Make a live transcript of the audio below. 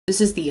This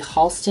is the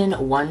Halston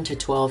 1 to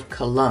 12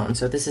 cologne,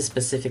 so this is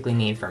specifically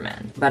made for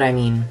men. But I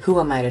mean,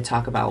 who am I to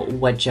talk about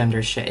what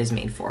gender shit is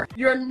made for?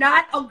 You're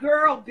not a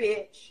girl,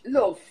 bitch.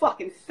 Little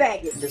fucking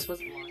faggot. This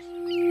was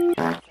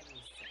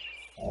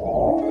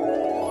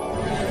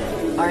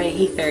Alright,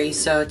 hey fairies,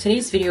 so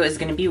today's video is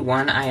going to be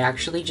one I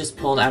actually just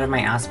pulled out of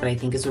my ass, but I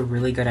think is a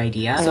really good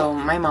idea. So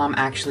my mom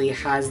actually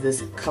has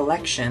this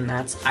collection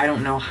that's I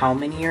don't know how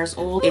many years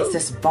old. It's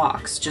this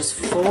box just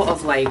full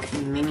of like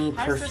mini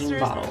perfume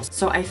bottles.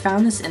 So I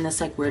found this in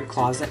this like weird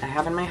closet I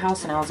have in my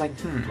house, and I was like,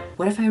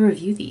 what if I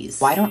review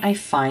these? Why don't I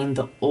find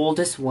the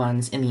oldest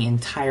ones in the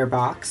entire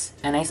box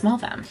and I smell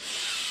them?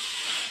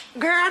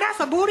 Girl,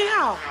 that's a booty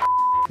hole.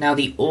 Now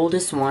the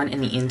oldest one in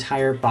the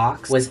entire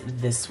box was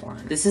this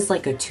one. This is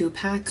like a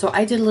 2-pack. So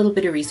I did a little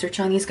bit of research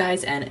on these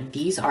guys, and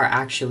these are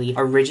actually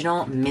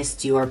original Miss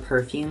Dior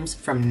perfumes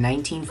from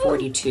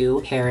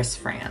 1942, Paris,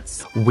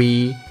 France.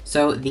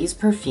 So these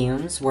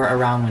perfumes were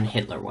around when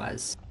Hitler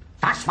was.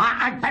 Das war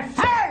ein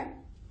Befehl!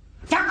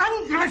 Der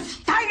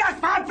Angriffsteil,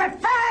 das war ein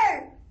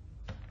Befehl!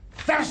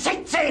 Wer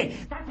sind Sie?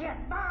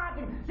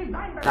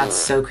 That's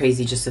so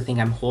crazy just to think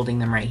I'm holding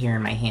them right here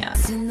in my hand.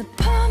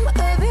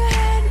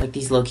 Like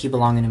these low-key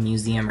belong in a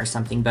museum or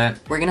something, but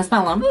we're gonna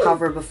smell them.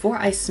 However, before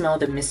I smell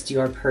the Miss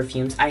Dior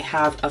perfumes, I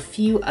have a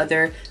few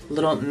other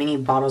little mini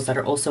bottles that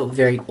are also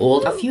very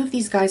old. A few of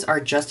these guys are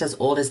just as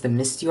old as the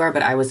Miss Dior,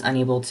 but I was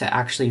unable to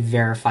actually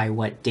verify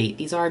what date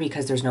these are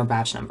because there's no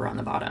batch number on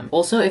the bottom.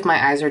 Also, if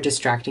my eyes are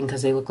distracting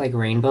because they look like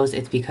rainbows,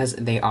 it's because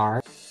they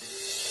are.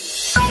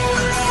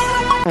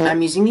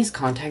 I'm using these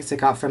contacts I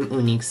got from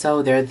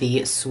Uniqso. They're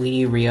the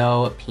Sweetie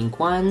Rio pink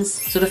ones.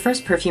 So the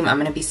first perfume I'm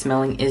gonna be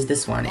smelling is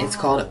this one. It's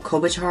called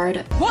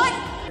Cobachard. What?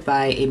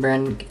 By a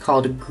brand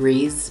called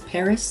Grise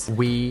Paris.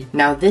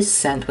 Now this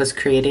scent was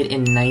created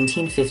in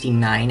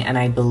 1959, and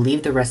I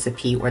believe the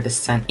recipe or the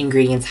scent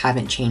ingredients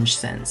haven't changed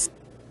since.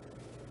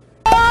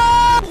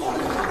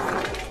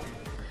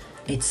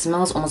 It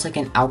smells almost like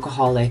an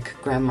alcoholic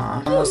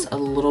grandma. Almost a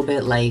little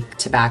bit like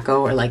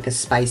tobacco or like a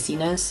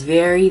spiciness.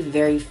 Very,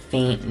 very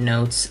faint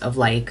notes of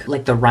like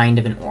the rind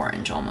of an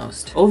orange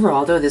almost.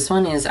 Overall though, this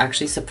one is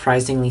actually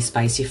surprisingly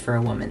spicy for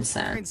a woman's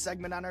scent.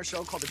 Segment on our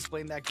show called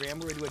Explain That Gram.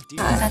 We're gonna do a deep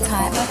That's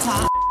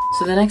hot.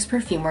 So the next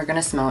perfume we're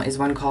gonna smell is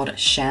one called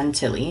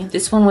Chantilly.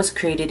 This one was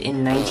created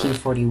in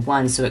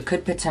 1941, so it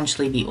could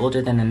potentially be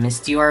older than the Miss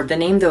Dior. The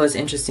name though is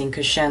interesting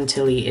because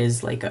Chantilly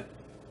is like a...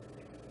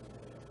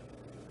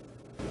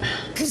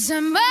 Cause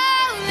I'm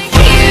only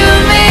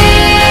human.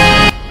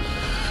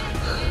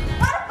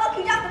 Why the fuck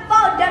you drop the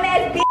phone,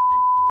 dumbass bitch?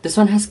 This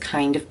one has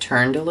kind of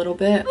turned a little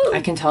bit.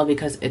 I can tell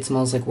because it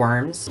smells like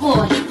worms.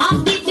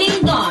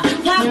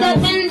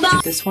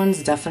 This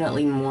one's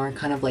definitely more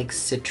kind of like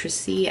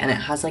citrusy, and it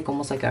has like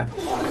almost like a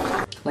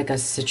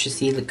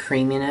citrusy like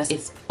creaminess.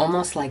 It's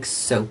almost like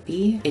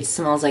soapy. It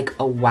smells like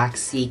a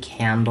waxy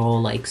candle,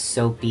 like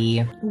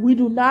soapy. We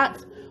do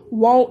not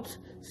want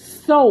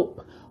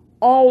soap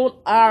on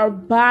our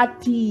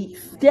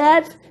bodies.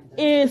 That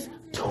is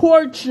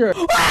torture.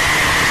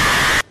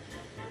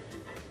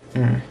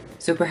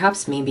 So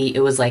perhaps maybe it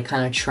was like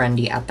kind of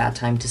trendy at that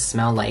time to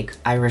smell like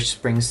Irish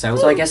Spring soap.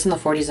 So I guess in the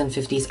 40s and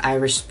 50s,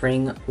 Irish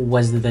Spring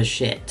was the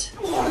shit.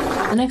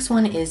 The next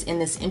one is in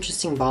this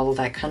interesting bottle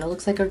that kind of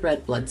looks like a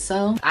red blood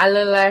cell. I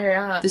look like her,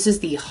 huh? This is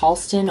the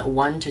Halston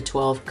 1 to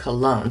 12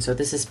 cologne, so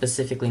this is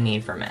specifically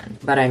made for men.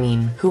 But I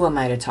mean, who am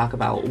I to talk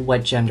about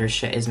what gender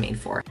shit is made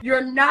for?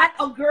 You're not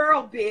a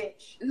girl,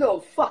 bitch.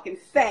 Little fucking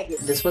faggot.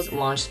 This was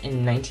launched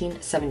in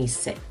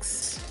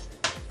 1976.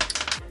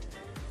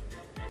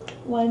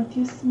 Want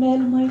to smell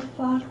my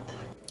fart?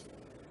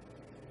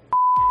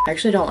 I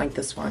actually don't like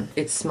this one.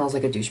 It smells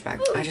like a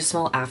douchebag. I just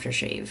smell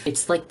aftershave.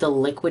 It's like the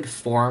liquid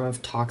form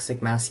of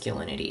toxic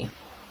masculinity.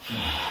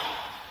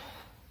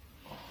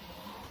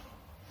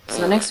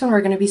 So the next one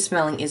we're going to be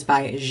smelling is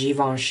by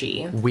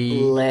Givenchy.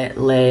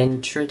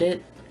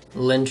 L'Intredit?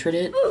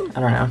 I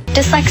don't know.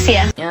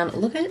 Dyslexia. And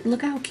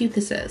look how cute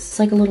this is. It's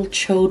like a little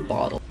chode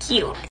bottle.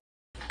 Cute.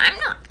 I'm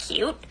not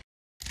cute.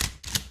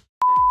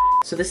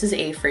 So this is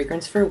a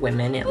fragrance for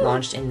women. It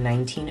launched in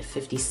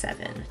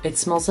 1957. It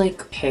smells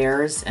like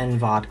pears and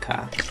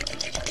vodka.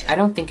 I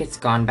don't think it's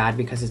gone bad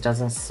because it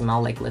doesn't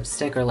smell like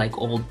lipstick or like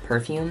old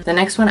perfume. The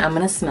next one I'm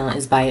gonna smell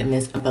is by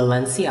Miss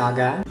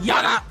Balenciaga.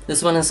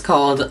 This one is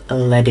called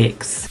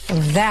Ledix.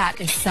 That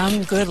is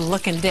some good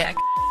looking dick.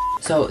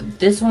 So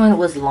this one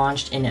was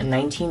launched in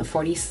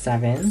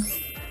 1947.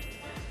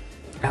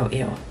 Oh,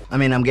 ew. I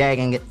mean, I'm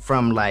gagging it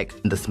from, like,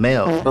 the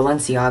smell.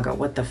 Balenciaga,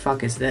 what the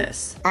fuck is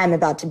this? I'm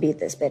about to beat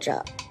this bitch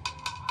up.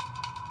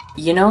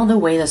 You know the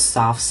way the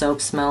soft soap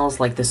smells?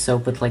 Like the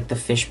soap with, like, the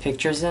fish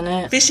pictures in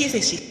it? Fishy,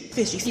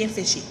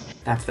 fishy.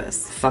 That's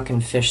this.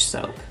 Fucking fish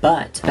soap.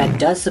 But that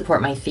does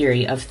support my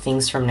theory of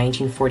things from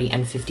 1940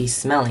 and 50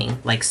 smelling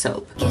like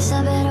soap. Guess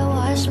I better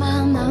wash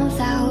my mouth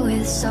out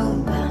with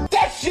soap.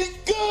 That shit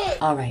good!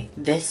 Alright,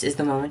 this is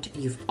the moment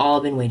you've all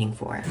been waiting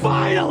for.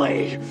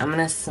 Finally! I'm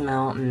gonna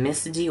smell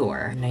Miss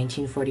Dior,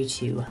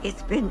 1942.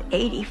 It's been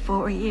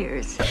 84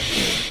 years.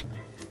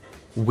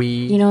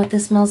 You know what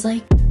this smells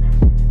like?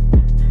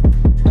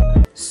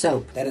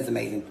 soap. That is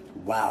amazing.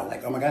 Wow,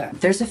 like, oh my god.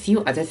 There's a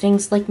few other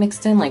things like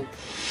mixed in, like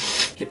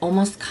it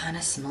almost kind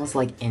of smells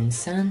like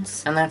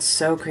incense. And that's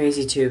so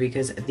crazy too,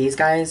 because these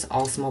guys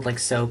all smelled like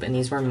soap, and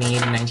these were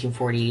made in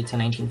 1940 to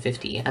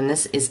 1950. And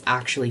this is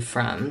actually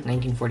from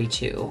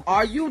 1942.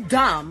 Are you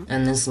dumb?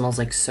 And this smells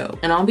like soap.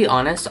 And I'll be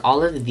honest,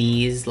 all of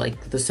these,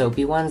 like the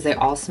soapy ones, they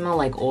all smell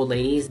like old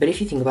ladies. But if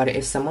you think about it,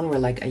 if someone were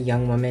like a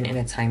young woman in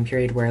a time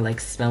period where like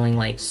smelling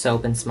like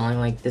soap and smelling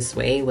like this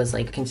way was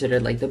like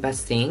considered like the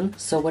best thing,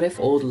 so what if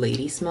old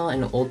lady smell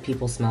and old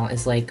people smell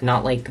is like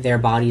not like their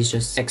bodies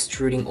just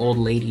extruding old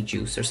lady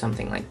juice or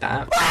something like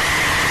that?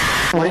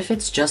 What if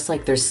it's just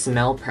like their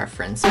smell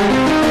preference?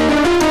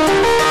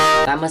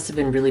 That must have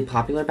been really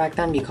popular back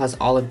then, because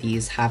all of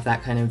these have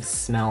that kind of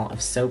smell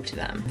of soap to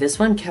them. This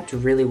one kept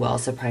really well,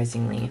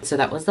 surprisingly. So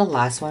that was the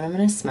last one I'm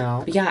gonna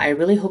smell. But yeah, I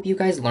really hope you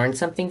guys learned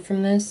something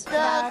from this.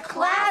 The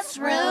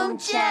classroom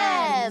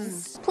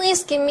gems.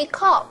 Please give me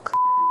coke.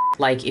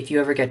 Like, if you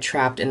ever get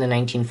trapped in the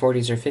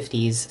 1940s or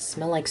 50s,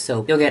 smell like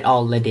soap. You'll get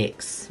all the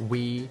dicks.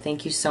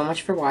 Thank you so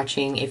much for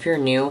watching. If you're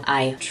new,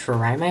 I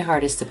try my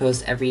hardest to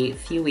post every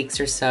few weeks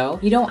or so.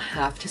 You don't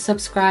have to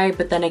subscribe,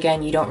 but then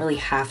again, you don't really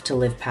have to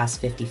live past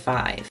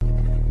 55.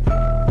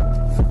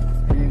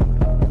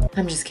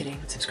 I'm just kidding.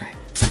 Subscribe.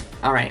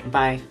 All right,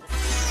 bye.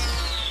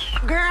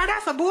 Girl,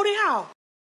 that's a booty hole.